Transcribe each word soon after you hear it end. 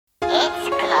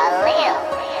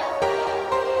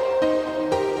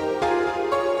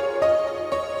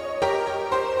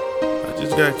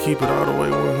just gotta keep it all the way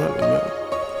 100, man.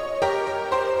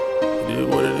 It is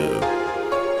what it is.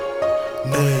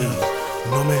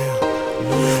 No ma'am.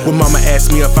 When mama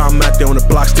asked me if I'm out there on the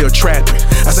block still trapping,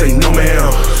 I say no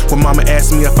ma'am. When mama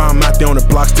asked me if I'm out there on the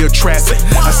block still trapping,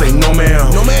 I say no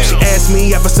ma'am. She asked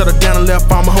me if I settle down and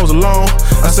left all my hoes alone,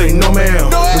 I say no ma'am.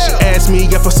 When she asked me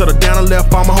if I settle down and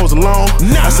left all my hoes alone,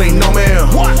 I say no ma'am.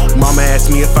 Mama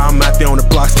asked me if I'm out there on the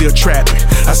block still trapping,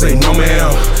 I say no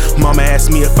ma'am. Mama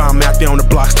asked me if I'm out there on the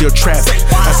block still trapping,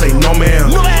 I say no ma'am.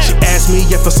 She asked me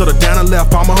if I settled down and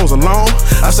left all my hoes alone,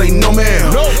 I say no ma'am.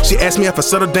 She asked me if I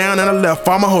settled down and I left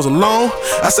all my hoes alone,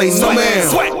 I say no ma'am.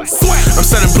 I'm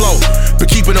selling blow, but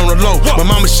keep it on the low. My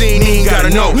mama, she ain't even gotta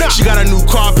know. She got a new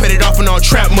car, paid it off and all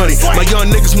trap money. My young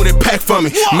niggas when it pack for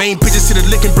me. Main bitches to the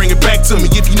lick and bring it back to me.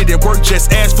 If you need that work,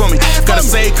 just ask for me. Gotta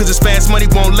save cause it's fast money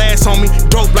won't last, homie.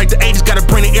 Dope like the 80s, gotta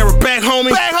bring the era back,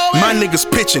 homie. My niggas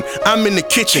pitching, I'm in the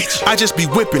kitchen. I just be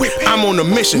whipping, I'm on a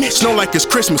mission. Snow like it's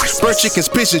Christmas, bird chickens,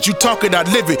 pigeons. You talk it, I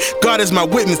live it. God is my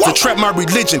witness, the trap my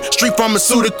religion. Street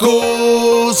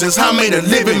pharmaceuticals is how I made a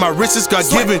living. My wrist is God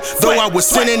given. Though I was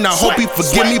sinning, I hope he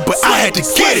forgive me, but I had to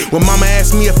get it. When mama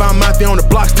asked me if I'm out there on the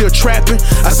block still trapping,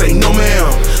 I say no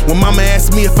ma'am. When mama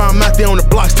asked me if I'm out there on the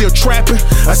block still trapping,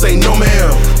 I say no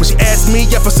ma'am. When she asked me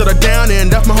if I settled down and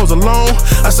left my hoes alone,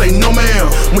 I say no ma'am.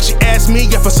 When she asked me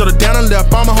if I settled down and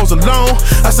left all my hoes alone,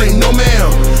 I say no ma'am.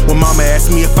 When mama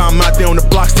asked me if I'm out there on the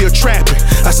block still trapping,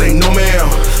 I say no ma'am.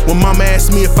 When mama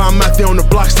asked me if I'm out there on the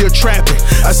block still trapping,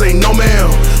 I say no ma'am.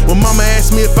 When mama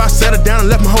asked me if I settled down and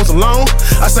left my hoes alone,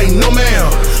 I say no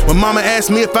ma'am. When mama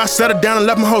asked me if I settled down and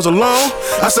left my hoes alone,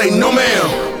 I say no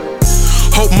ma'am.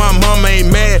 Hope my mama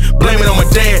ain't mad, blame it on my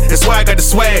dad, that's why I got the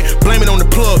swag. Blame it on the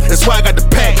plug, that's why I got the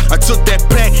pack. I took that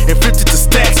pack and flipped it to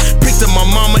stacks. Picked up my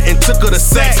mama and took her to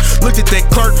sacks. Looked at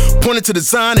that clerk, pointed to the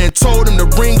sign and told him to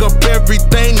ring up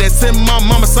everything that's in my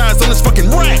mama's size on this fucking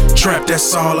rack. Trap,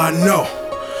 that's all I know.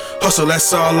 Hustle,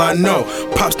 that's all I know.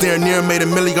 Pops down there made a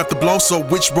milli off the blow, so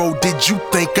which road did you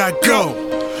think I go?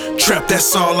 Trap,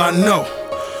 that's all I know.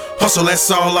 Hustle,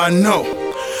 that's all I know.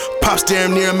 Pops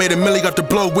damn near made a milli off the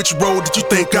blow. Which road did you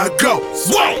think I go?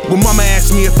 When mama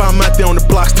asked me if I'm out there on the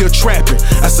block still trapping,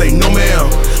 I say no ma'am.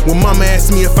 When mama asked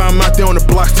me if I'm out there on the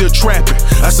block still trapping,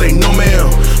 I say no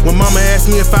ma'am. When mama asked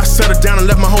me if I settled down and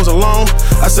left my hoes alone,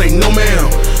 I say no ma'am.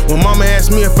 When mama asked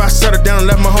me if I settled down and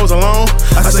left my hoes alone,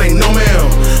 I say no ma'am.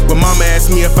 When mama asked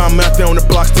me if I'm out there on the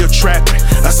block still trapping,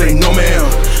 I say no ma'am.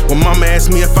 When mama asked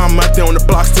me if I'm out there on the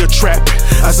block still trapping,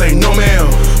 I say no ma'am.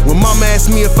 When mama asked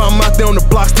me if I'm out there on the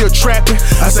block still trapping,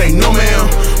 I say no ma'am.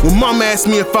 When mama asked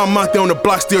me if I'm out there on the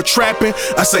block still trapping,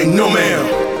 I say no ma'am.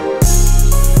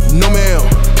 No ma'am.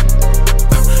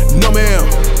 No ma'am.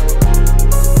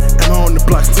 Am I on the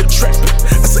block still trapping?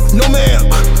 I say no ma'am.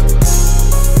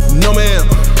 No ma'am.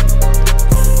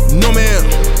 No ma'am.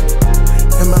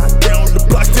 Am I out there on the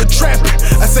block still trapping?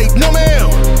 I say no ma'am.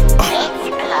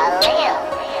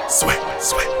 Sweat,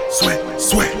 sweat, sweat,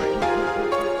 sweat.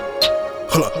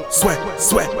 Hold up, sweat,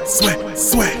 sweat, sweat,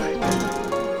 sweat.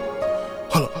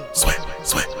 Hold up, sweat.